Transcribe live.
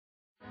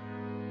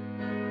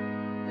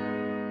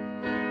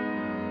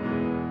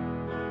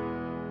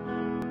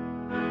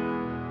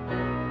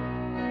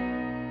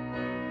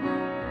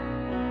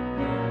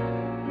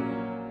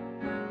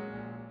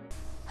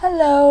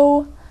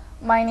Hello,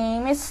 my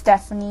name is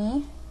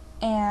Stephanie,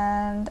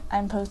 and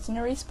I'm posting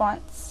a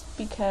response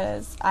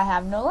because I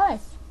have no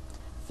life.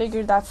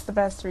 Figured that's the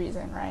best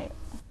reason, right?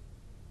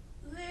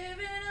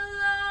 Living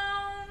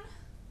alone,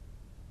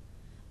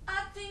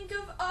 I think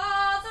of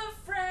all the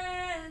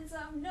friends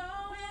I've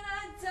known when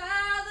I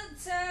dial the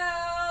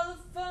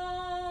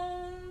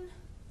telephone.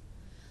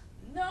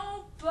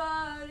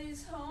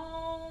 Nobody's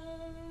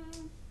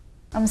home.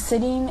 I'm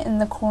sitting in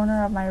the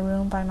corner of my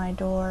room by my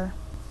door.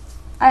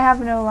 I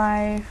have no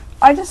life.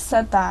 I just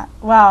said that.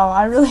 Wow,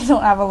 I really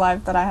don't have a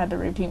life that I had to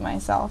repeat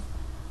myself.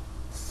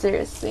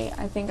 Seriously,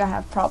 I think I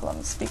have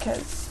problems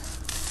because...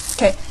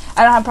 Okay,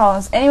 I don't have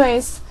problems.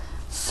 Anyways,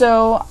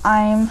 so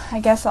I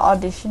guess,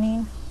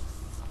 auditioning,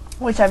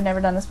 which I've never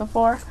done this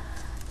before.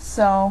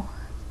 So,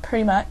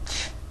 pretty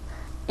much,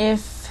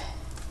 if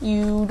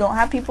you don't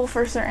have people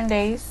for certain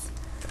days,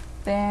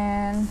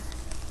 then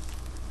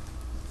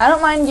I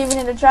don't mind giving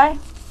it a try.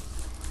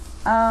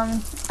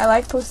 I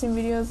like posting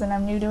videos and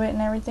I'm new to it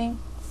and everything.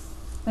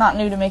 Not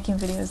new to making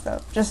videos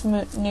though, just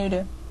new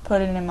to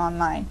putting them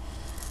online.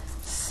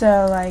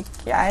 So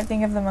yeah, I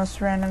think of the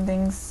most random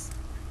things,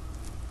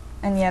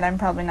 and yet I'm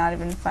probably not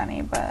even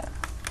funny, but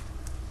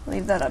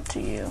leave that up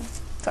to you.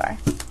 Sorry.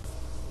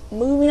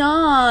 Moving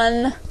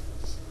on.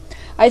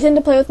 I tend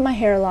to play with my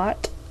hair a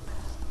lot.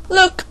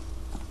 Look!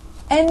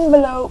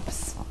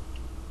 Envelopes.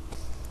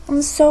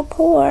 I'm so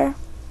poor.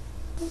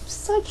 I'm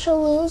such a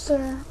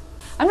loser.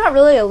 I'm not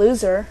really a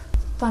loser,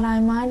 but I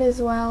might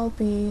as well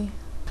be.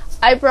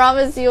 I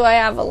promise you I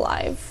have a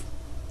life.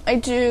 I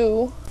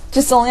do.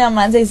 Just only on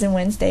Mondays and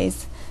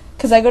Wednesdays.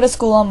 Because I go to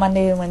school on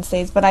Monday and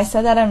Wednesdays, but I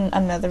said that in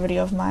another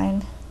video of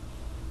mine.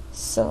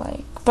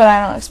 So but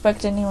I don't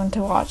expect anyone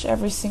to watch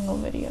every single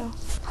video.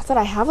 I thought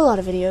I have a lot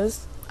of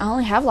videos. I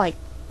only have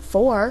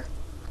 4.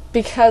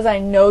 Because I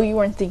know you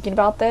weren't thinking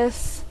about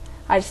this,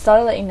 I just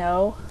thought I'd let you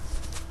know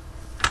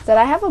that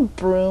I have a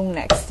broom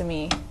next to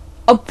me.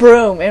 A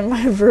broom in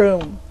my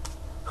room.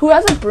 Who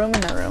has a broom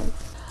in their room?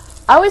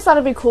 I always thought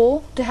it'd be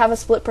cool to have a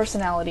split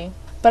personality,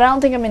 but I don't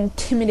think I'm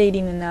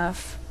intimidating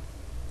enough.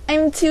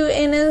 I'm too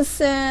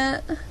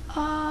innocent.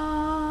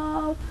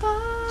 All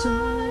by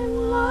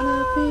don't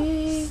wanna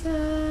be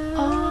there.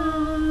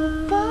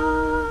 All by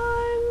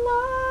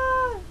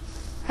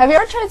Have you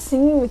ever tried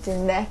singing with your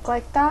neck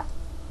like that?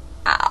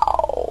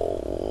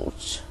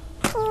 Ouch.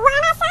 You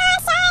want a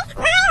sunshine,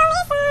 my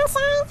only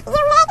sunshine. You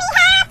make me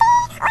happy,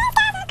 all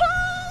skies are gray.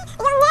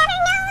 You'll never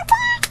know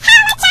how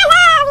much I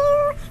love you.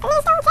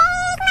 Please don't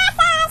take my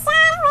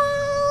sunshine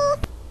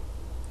away.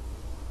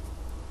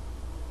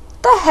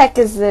 The heck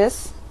is this?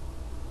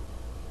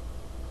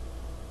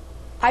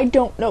 I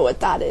don't know what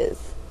that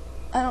is.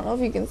 I don't know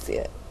if you can see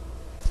it.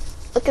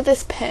 Look at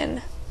this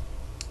pen.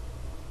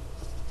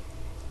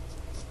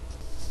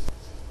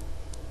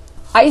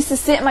 I used to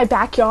sit in my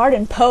backyard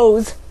and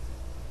pose.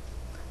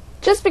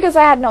 Just because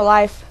I had no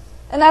life.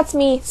 And that's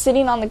me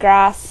sitting on the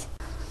grass.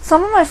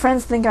 Some of my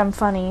friends think I'm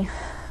funny,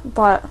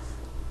 but...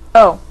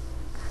 Oh,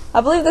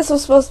 I believe this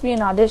was supposed to be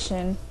an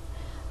audition.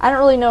 I don't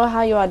really know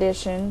how you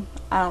audition.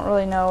 I don't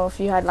really know if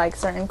you had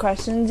certain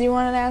questions you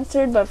wanted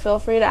answered, but feel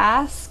free to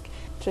ask.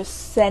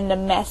 Just send a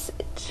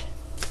message.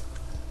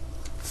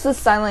 It's a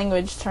sign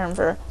language term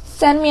for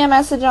send me a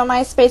message on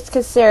MySpace,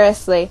 because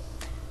seriously.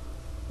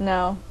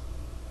 No.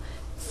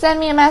 Send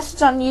me a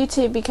message on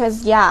YouTube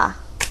because, yeah.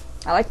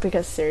 I like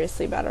because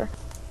seriously better.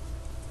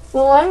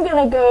 Well, I'm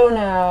gonna go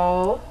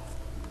now.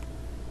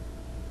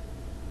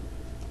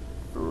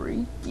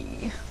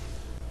 Freaky.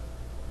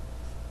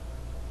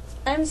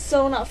 I'm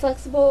so not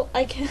flexible.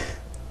 I can't.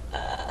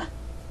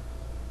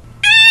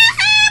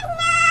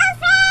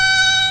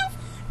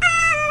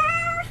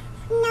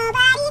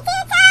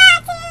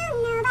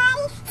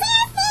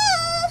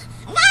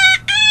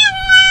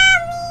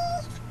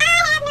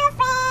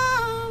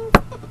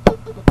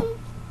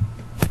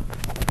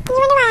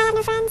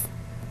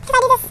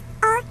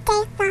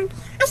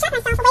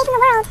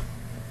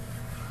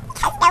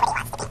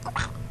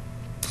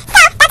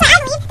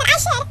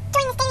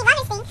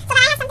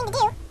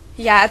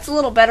 Yeah, it's a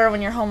little better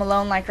when you're home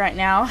alone like right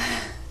now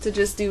to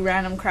just do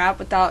random crap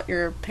without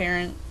your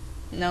parent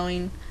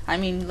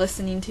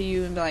listening to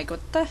you and be like, what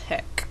the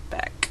heck,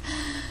 Beck?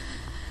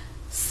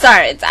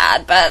 Sorry,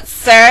 Dad, but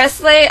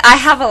seriously, I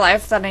have a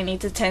life that I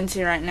need to tend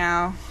to right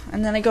now.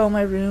 And then I go in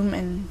my room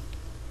and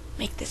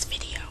make this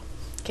video.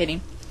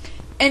 Kidding.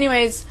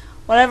 Anyways,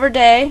 whatever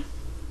day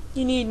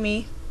you need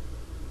me,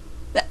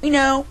 let me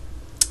know.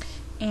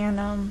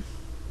 And,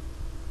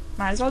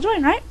 might as well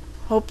join, right?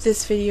 Hope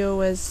this video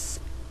was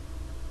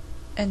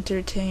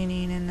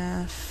entertaining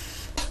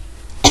enough.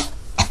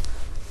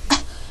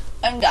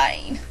 I'm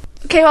dying.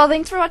 Okay, well,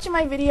 thanks for watching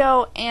my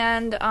video,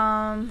 and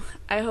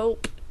I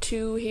hope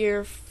to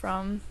hear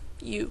from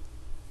you,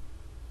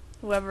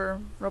 whoever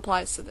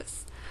replies to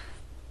this.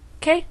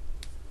 Okay?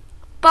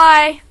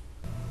 Bye!